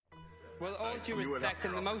Well, all due respect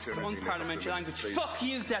and the most unparliamentary language. Fuck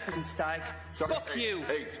you, Deputy Stagg. Fuck you.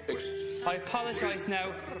 I apologise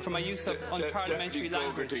now for my use of unparliamentary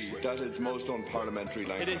language. That is most unparliamentary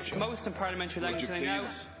language. It is most unparliamentary language, and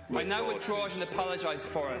I now withdraw it and apologise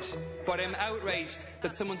for it. But I'm outraged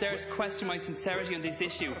that someone dares question my sincerity on this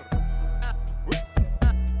issue.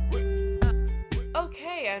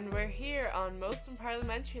 Okay, and we're here on Most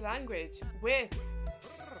Unparliamentary Language with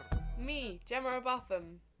me, Gemma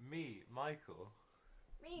Robotham. Me, Michael.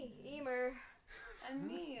 Me, Emer. And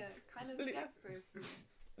me, a kind of guest person.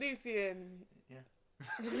 Lucian. Yeah.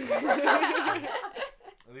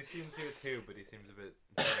 Lucian's here too, but he seems a bit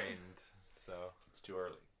drained, so it's too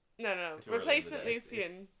early. No. Too Replacement early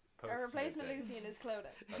Lucian. Our replacement Lucian is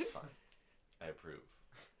Clodagh. That's fine. I approve.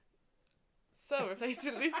 So,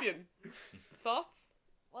 replacement Lucian. Thoughts?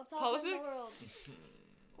 What's happening in the Politics? world?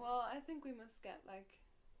 Well, I think we must get,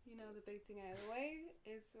 the big thing out of the way.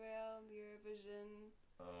 Israel, Eurovision.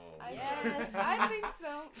 Oh, Yes. I think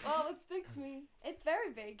so. Well, it's big to me. It's very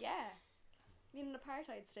big, yeah. I mean, an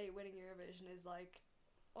apartheid state winning Eurovision is,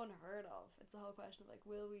 unheard of. It's the whole question of,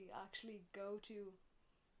 will we actually go to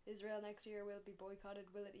Israel next year? Will it be boycotted?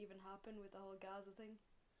 Will it even happen with the whole Gaza thing?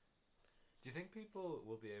 do you think people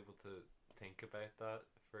will be able to think about that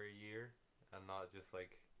for a year and not just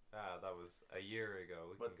that was a year ago,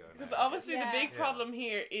 we can go now? Because obviously Yeah. the big problem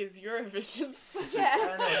here is Eurovision. Yeah.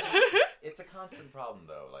 I know, it's a constant problem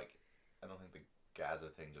though. I don't think the Gaza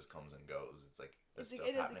thing just comes and goes. It's there's It stuff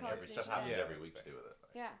is a happening constant stuff issue, happens yeah. every week to do with it.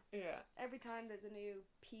 Yeah. Yeah. Every time there's a new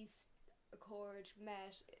peace accord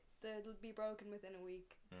met, it'll be broken within a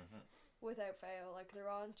week. Mm-hmm. Without fail. They're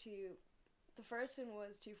on to... The first one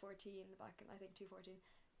was 214 back in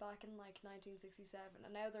 1967,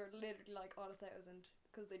 and now they're literally on 1,000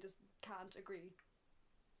 because they just can't agree,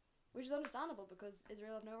 which is understandable because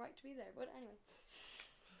Israel have no right to be there. But anyway,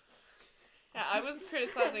 Yeah, I was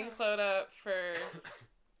criticising Clodagh for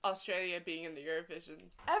Australia being in the Eurovision.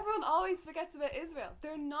 Everyone always forgets about Israel.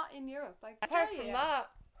 They're not in Europe. Apart yeah, from yeah. that,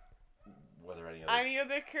 Whether any other any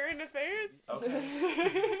other current affairs? Okay.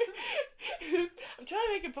 I'm trying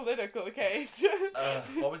to make it political, okay?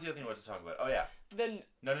 What was the other thing we wanted to talk about? Oh yeah. Then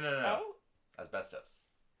No. oh, Asbestos.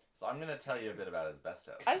 So I'm gonna tell you a bit about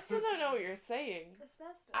asbestos. I still don't know what you're saying.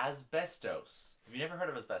 asbestos. Asbestos. Have you never heard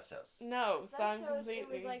of asbestos? No, so I'm Asbestos, it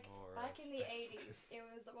completely. was More back in the asbestos. 80s. It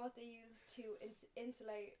was what they used to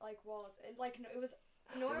insulate walls. It was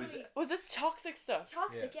normally Was this toxic stuff?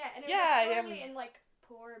 toxic, yeah, and it was Yeah, normally in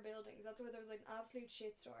poor buildings. That's where there was an absolute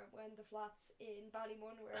shitstorm when the flats in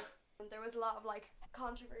Ballymun were. And there was a lot of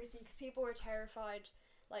controversy because people were terrified.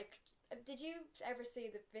 Did you ever see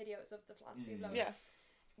the videos of the flats being blown? Yeah.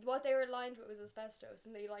 What they were lined with was asbestos,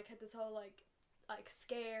 and they had this whole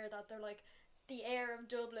scare that they're the air of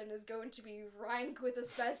Dublin is going to be rank with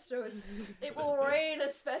asbestos. It will rain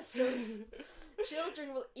asbestos.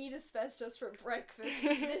 Children will eat asbestos for breakfast.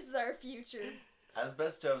 This is our future.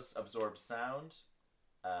 Asbestos absorbs sound.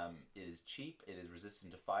 It is cheap. It is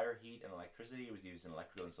resistant to fire, heat, and electricity. It was used in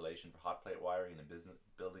electrical insulation for hot plate wiring and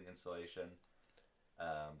building insulation.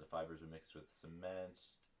 The fibers were mixed with cement.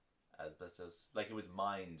 Asbestos, it was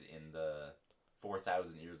mined in the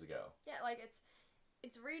 4,000 years ago. Yeah,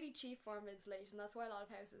 it's really cheap form of insulation. That's why a lot of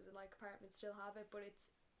houses and apartments still have it. But it's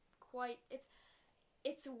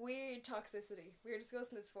weird toxicity. We were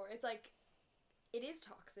discussing this before. It's it is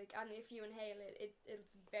toxic, and if you inhale it, it's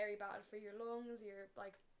very bad for your lungs, your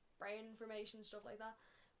brain formation, stuff like that.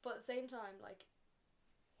 But at the same time,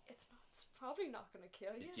 it's probably not going to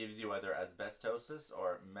kill you. It gives you either asbestosis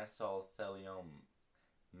or mesothelioma.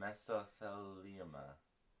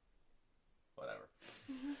 Whatever.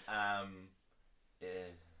 I'm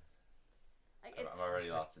already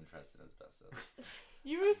lost interest in asbestos.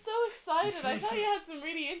 You were so excited. I thought you had some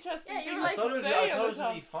really interesting Yeah, you things were I thought to it say was on the going to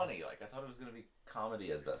top. be funny. I thought it was going to be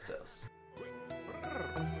comedy asbestos.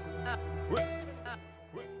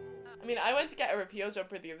 I mean, I went to get a repeal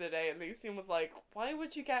jumper the other day, and Lucian was like, "Why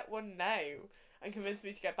would you get one now?" And convinced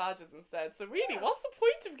me to get badges instead. So really, what's the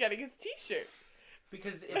point of getting his T-shirt?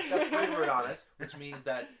 Because it's got spray word on it, which means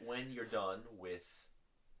that when you're done with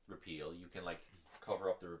repeal, you can cover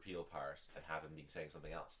up the repeal part and have him be saying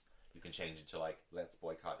something else. You can change it to let's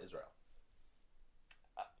boycott Israel.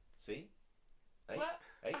 See? Hey? What?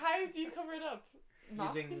 Hey? How do you cover it up?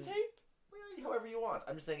 Masking Using- tape? Well, however you want.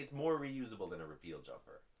 I'm just saying it's more reusable than a repeal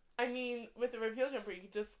jumper. I mean, with the repeal jumper, you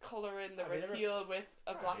could just colour in the I mean, repeal with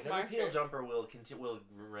a black A marker. repeal jumper will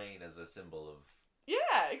remain as a symbol of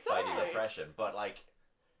Yeah, exactly. fighting oppression, but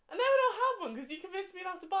And now I don't have one because you convinced me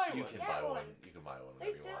not to buy one. you can Get buy one. one. You can buy one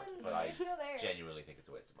They're whenever you still want. in, But I they're still there. genuinely think it's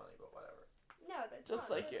a waste of money. But whatever. No, they're Just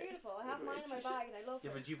not. like They're yours. beautiful. I have mine in my bag and I love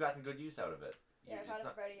Yeah, them. but you've gotten good use out of it. Yeah, I've had it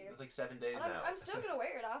for about a year. It's like 7 days And now. I'm still gonna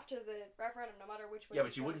wear it after the referendum, no matter which way. Yeah, it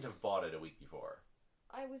but you goes. wouldn't have bought it a week before.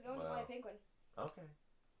 I was going to buy a Wow. pink one.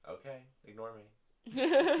 Okay. Ignore me.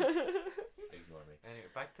 Ignore me. Anyway,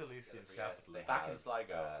 back to Lucian's Yes, capitalism. back in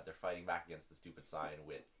Sligo, they're fighting back against the stupid sign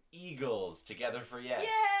with eagles together for yes.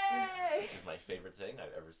 Yay! Which is my favorite thing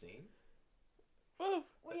I've ever seen. Well,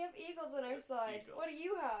 We have eagles on our side. Eagles. What do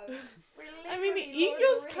you have? We're I mean, the literally Lord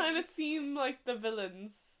eagles of the kind of Rings. seem like the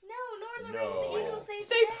villains. No, Lord of the No. Rings. The eagles save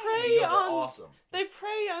They the day. prey Eagles on. are awesome. They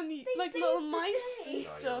prey on like save little the mice day. and No, you're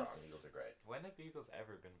stuff. wrong. Eagles are great. When have eagles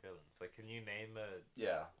ever been villains? Like, can you name a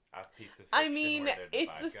Yeah. piece of fiction I mean, where they're the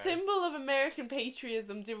it's bad a guys? symbol of American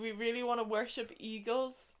patriotism. Do we really want to worship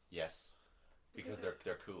eagles? Yes. Because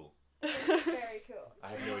they're cool. Very cool. I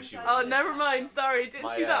have no issue with Oh, it. never mind. Sorry, didn't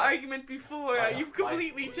My, see that uh, argument before. my- You've my-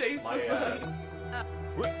 completely changed my, my mind. uh,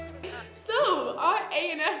 So, our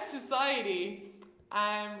A&F society,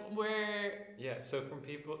 we're... Yeah, so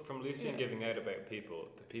from Lucian Yeah. giving out about people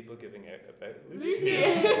to people giving out about Lucian.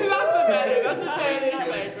 Lucian. That's a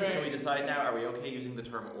better Can we decide now, are we okay using the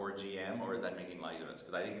term ORGM, or is that making light of it?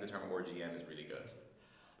 Because I think the term ORGM is really good.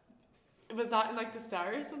 Was that in like the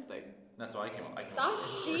Star or something? That's why I came up with That's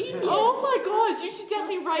ORGM. genius. Oh my god, you should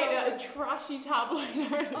definitely That's write so a trashy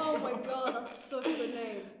tabloid article. Oh my god, that's such a good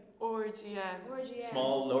name. ORGM. ORGM.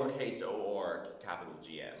 Small lowercase o-or, capital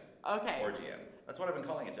GM. Okay. ORGM. That's what I've been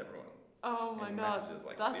calling it to everyone. Oh my In god, messages,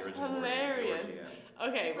 like, that's the original hilarious. ORGM.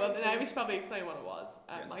 Okay, well then we should probably explain what it was.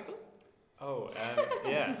 Yes. Michael? Oh,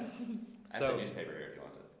 yeah. I have So- the newspaper here if you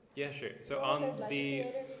want it. Yeah, sure. So Well, it on says Legend the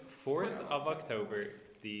Theatre. 4th of October,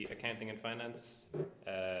 the Accounting and Finance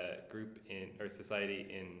group or society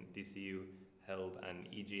in DCU held an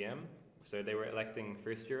EGM. So they were electing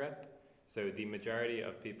first year rep. So the majority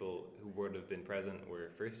of people who would have been present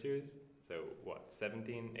were first years. So what,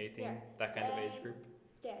 17, 18, Yeah. that kind of age group?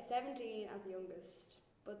 Yeah, 17 at the youngest,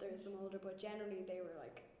 but there's some older, but generally they were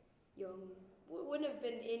like young. Wouldn't have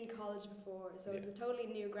been in college before, so it's a totally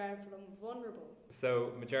new ground for them, vulnerable.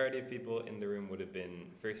 So majority of people in the room would have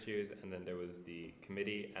been first years, and then there was the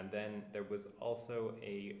committee, and then there was also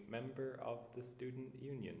a member of the student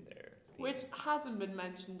union there. Which hasn't been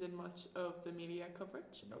mentioned in much of the media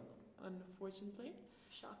coverage. Nope. Unfortunately.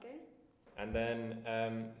 Shocking. And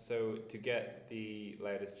then, so to get the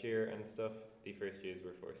loudest cheer and stuff, the first years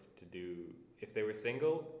were forced to do, if they were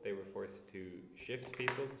single, they were forced to shift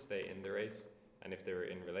people to stay in the race. And if they were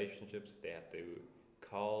in relationships, they had to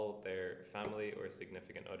call their family or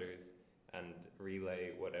significant others and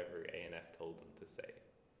relay whatever ANF told them to say,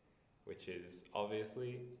 which is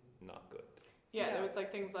obviously not good. Yeah, Yeah. there was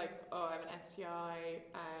like things like, oh, I have an STI,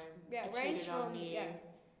 Yeah, I range cheated on from- you, yeah.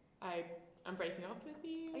 I'm breaking up with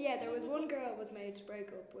you. Yeah, there was one girl was made to break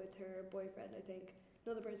up with her boyfriend, I think.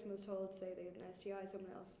 Another person was told to say they had an STI,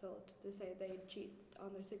 someone else was told to say they cheat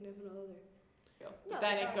on their significant other. But No,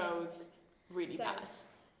 then it that's- goes really Sad. bad.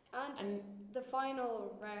 And And the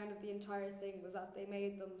final round of the entire thing was that they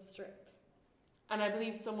made them strip. I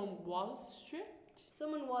believe someone was stripped.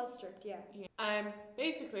 Someone was stripped, yeah.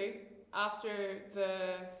 Basically, after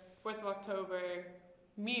the 4th of October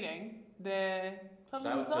meeting, the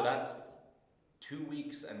So that's 2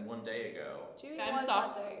 weeks and 1 day ago. Julie Then was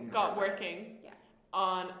Sock that day. got working Yeah.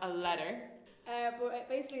 on a letter. But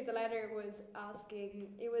basically the letter was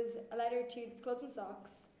asking, it was a letter to the Clubs and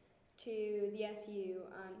Socks, to the SU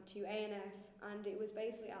and to ANF, and it was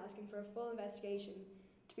basically asking for a full investigation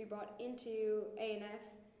to be brought into ANF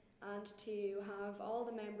and to have all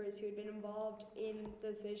the members who had been involved in the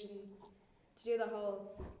decision to do the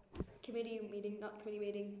whole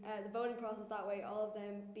the voting process that way, all of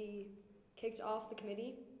them be kicked off the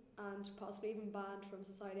committee and possibly even banned from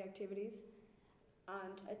society activities.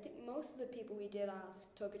 And I think most of the people we did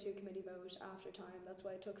ask took it to a committee vote after time. That's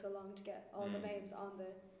why it took so long to get all the names on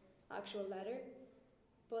the actual letter.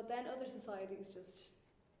 But then other societies just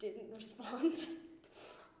didn't respond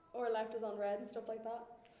or left us on red and stuff like that.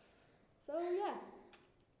 So yeah,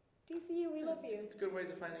 DCU, we love you. It's good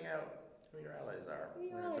ways of finding out who your allies are Who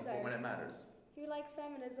your allies are. when it matters. Who likes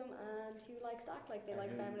feminism and who likes to act like they And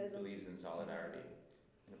like who feminism. believes in solidarity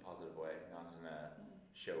in a positive way, not in a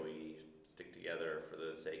showy, stick together for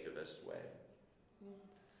the sake of it way.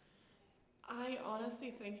 I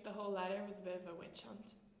honestly think the whole letter was a bit of a witch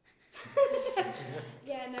hunt.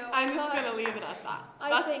 Yeah, no. I'm just going to leave it at that. I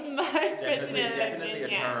That's think- my Definitely personal a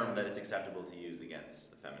opinion. term that it's acceptable to use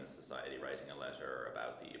against the feminist society, writing a letter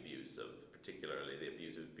about the abuse of, particularly the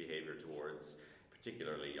abusive behaviour towards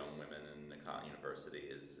particularly young women in the university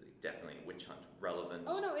is definitely witch hunt relevant,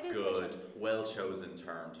 Oh, no, it is good, witch hunt. well chosen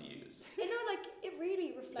term to use. You know, like, it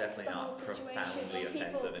really reflects Definitely the whole not situation profoundly of people.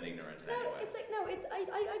 offensive and ignorant in any way. It's like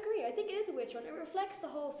I agree. I think it is a witch hunt. It reflects the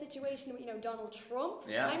whole situation with Donald Trump.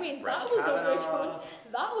 Yeah, I mean Brett that was a witch Kavanaugh. hunt.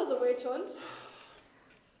 That was a witch hunt.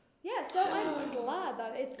 Yeah, so I'm glad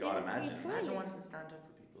that it's. God, yeah, imagine finally- wanting to stand up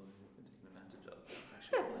for people who've been taken advantage of.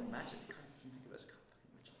 Imagine, can't you think of it as a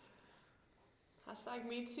fucking witch hunt? Hashtag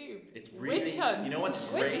me too. It's really, Witch hunts. you know what's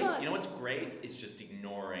Witch great? hunt. You know what's great? It's just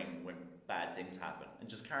ignoring when bad things happen and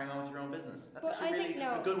just carrying on with your own business. That's But I actually think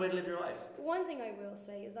really a good way to live your life. One thing I will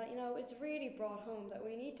say is that it's really brought home that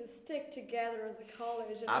we need to stick together as a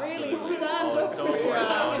college and Absolutely. really stand up it's so for important.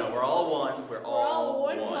 ourselves. No, we're all one. We're all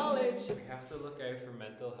one college. We have to look out for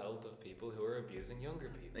mental health of people who are abusing younger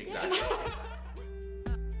people. Exactly.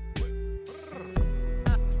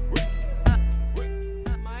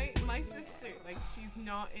 My sister, like, she's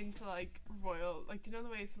not into like royal, like, do you know the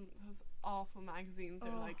way some those awful magazines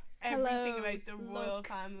are like everything hello, about the royal look.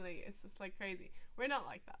 family? It's just like crazy. We're not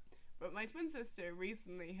like that. But my twin sister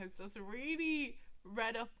recently has just really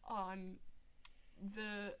read up on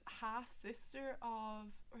the half sister of,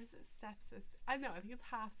 or is it stepsister? I don't know. I think it's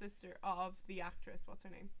half sister of the actress. What's her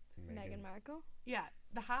name? Meghan Markle. Yeah,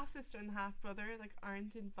 the half sister and the half brother like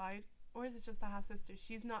aren't invited, or is it just the half sister?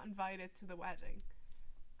 She's not invited to the wedding,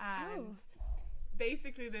 and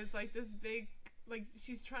basically there's like this big, like,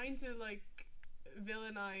 she's trying to like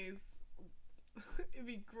villainize. It'd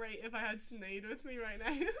be great if I had Sinead with me right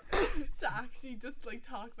now to actually just like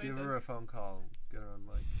talk about Give this. her a phone call. Get her on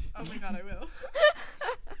mic. Oh my god, I will.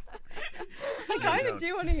 I kind of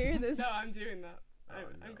do want to hear this. No, I'm doing that.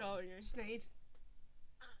 I'm no. calling her. Sinead.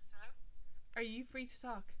 Hello? Are you free to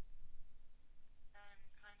talk?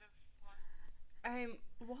 Kind of.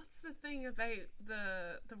 What? What's the thing about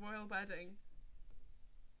the royal wedding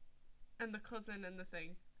and the cousin and the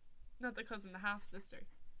thing? Not the cousin, the half sister.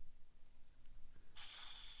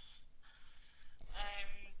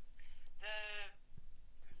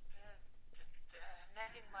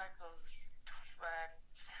 Meghan Markle's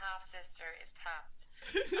half sister is tapped,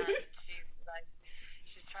 and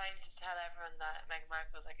she's trying to tell everyone that Meghan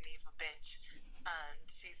Markle's like an evil bitch, and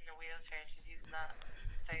she's in a wheelchair, and she's using that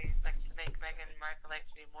to make Meghan Markle out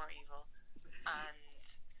to be more evil, and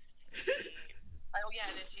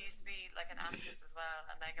and then she used to be like an actress as well,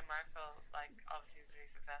 and Meghan Markle like obviously was really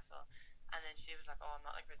successful, and then she was like, oh, I'm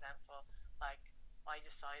not like resentful, like I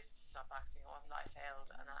decided to stop acting, it wasn't that I failed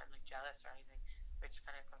and I'm like jealous or anything, which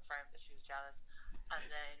kind of confirmed that she was jealous. And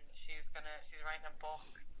then she's writing a book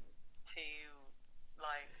to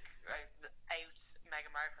like out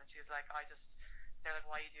Meghan Markle, and she's like, they're like,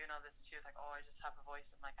 why are you doing all this? And she was like, oh, I just have a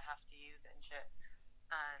voice and like I have to use it and shit.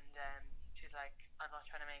 And she's like, I'm not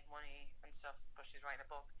trying to make money and stuff, but she's writing a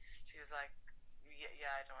book. She was like,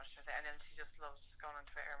 yeah, I don't know what she's trying to say. And then she just loves going on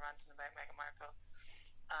Twitter and ranting about Meghan Markle.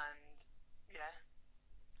 And yeah.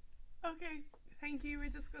 Okay, thank you. We're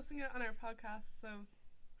discussing it on our podcast, so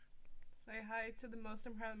say hi to the most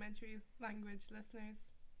unparliamentary language listeners.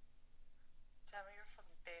 Gemma, you're a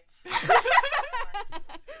fucking bitch.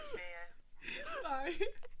 See ya. Bye.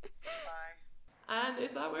 Bye. And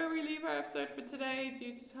is that where we leave our episode for today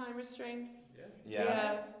due to time restraints? Yeah.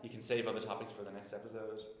 Yeah. You can save other topics for the next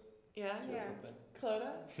episode. Yeah. Or something.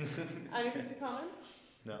 Clodagh, anything to comment?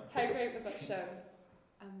 No. How great was that show?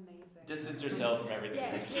 Amazing. Distance yourself from everything.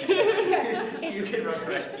 Yeah. You can run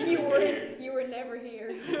for rest of years. You were never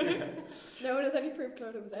here. No one has any proof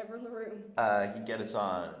Clodagh was ever in the room. You can get us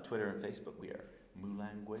on Twitter and Facebook. We are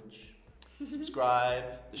Moolanguage. Subscribe.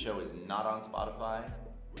 The show is not on Spotify.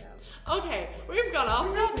 Okay, we've gone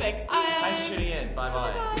off topic. Thanks for tuning in.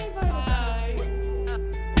 Bye-bye. Bye.